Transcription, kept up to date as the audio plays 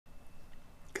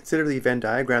consider the Venn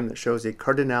diagram that shows the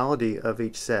cardinality of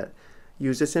each set.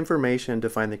 Use this information to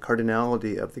find the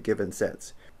cardinality of the given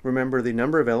sets. Remember, the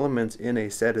number of elements in a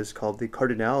set is called the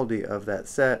cardinality of that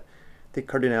set. The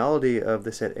cardinality of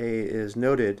the set A is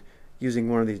noted using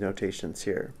one of these notations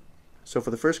here. So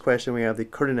for the first question, we have the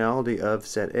cardinality of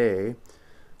set A.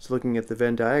 So looking at the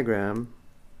Venn diagram,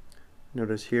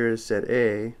 notice here is set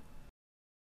A.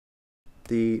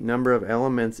 The number of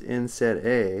elements in set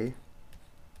A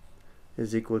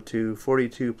is equal to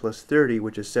 42 plus 30,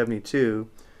 which is 72,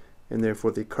 and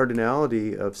therefore the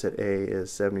cardinality of set A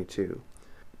is 72.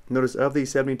 Notice of these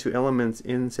 72 elements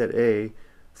in set A,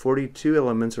 42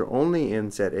 elements are only in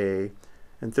set A,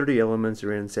 and 30 elements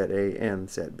are in set A and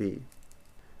set B.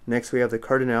 Next we have the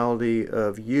cardinality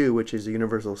of U, which is a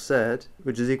universal set,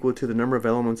 which is equal to the number of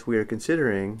elements we are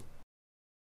considering,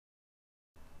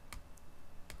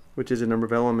 which is the number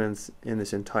of elements in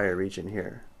this entire region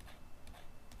here.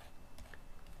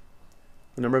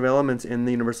 The number of elements in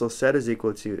the universal set is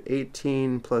equal to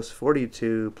 18 plus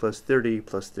 42 plus 30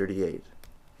 plus 38.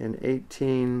 And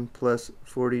 18 plus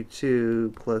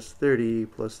 42 plus 30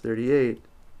 plus 38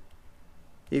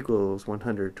 equals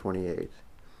 128.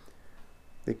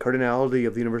 The cardinality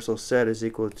of the universal set is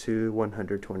equal to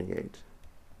 128.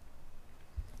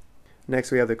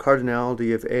 Next we have the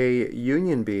cardinality of A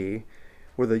union B,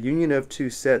 where the union of two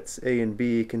sets A and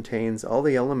B contains all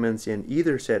the elements in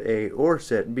either set A or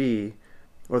set B,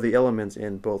 or the elements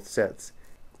in both sets.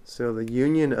 So the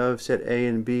union of set A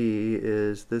and B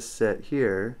is this set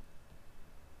here,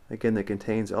 again that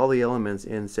contains all the elements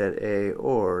in set A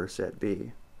or set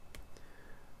B.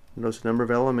 Notice the number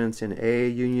of elements in A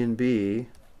union B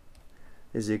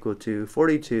is equal to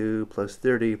 42 plus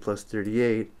 30 plus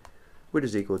 38, which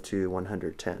is equal to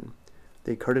 110.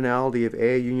 The cardinality of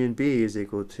A union B is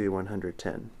equal to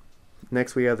 110.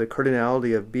 Next we have the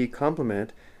cardinality of B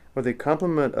complement, where the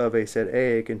complement of a set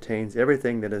A contains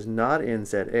everything that is not in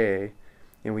set A,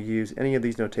 and we use any of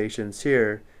these notations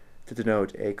here to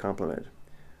denote A complement.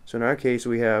 So in our case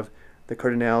we have the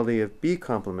cardinality of B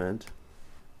complement,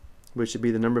 which should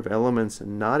be the number of elements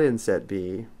not in set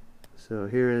B. So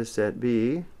here is set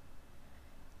B,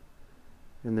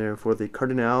 and therefore the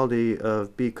cardinality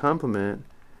of B complement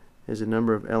is the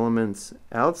number of elements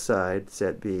outside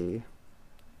set B,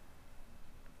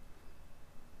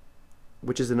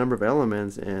 which is the number of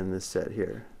elements in this set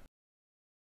here.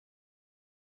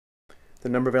 The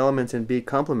number of elements in B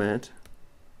complement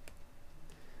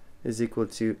is equal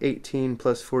to 18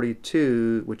 plus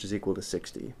 42, which is equal to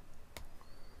 60.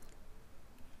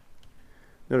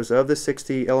 Notice of the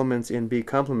 60 elements in B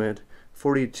complement,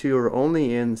 42 are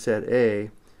only in set A,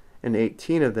 and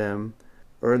 18 of them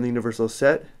are in the universal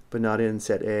set, but not in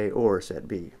set A or set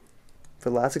B. For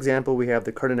the last example, we have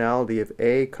the cardinality of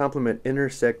A complement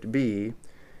intersect B,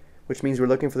 which means we're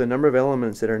looking for the number of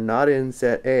elements that are not in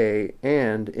set A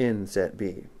and in set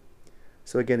B.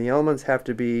 So again, the elements have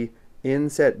to be in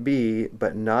set B,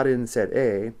 but not in set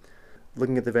A.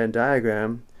 Looking at the Venn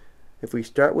diagram, if we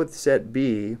start with set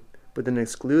B, but then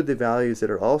exclude the values that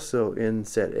are also in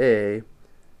set A,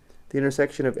 the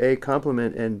intersection of A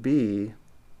complement and B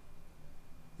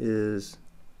is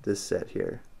this set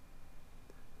here.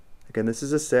 Again, this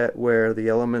is a set where the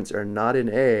elements are not in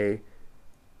A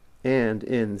and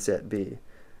in set B,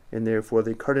 and therefore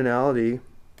the cardinality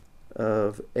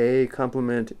of A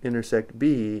complement intersect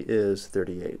B is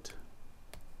 38.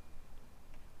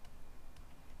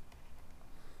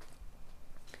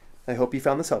 I hope you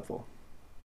found this helpful.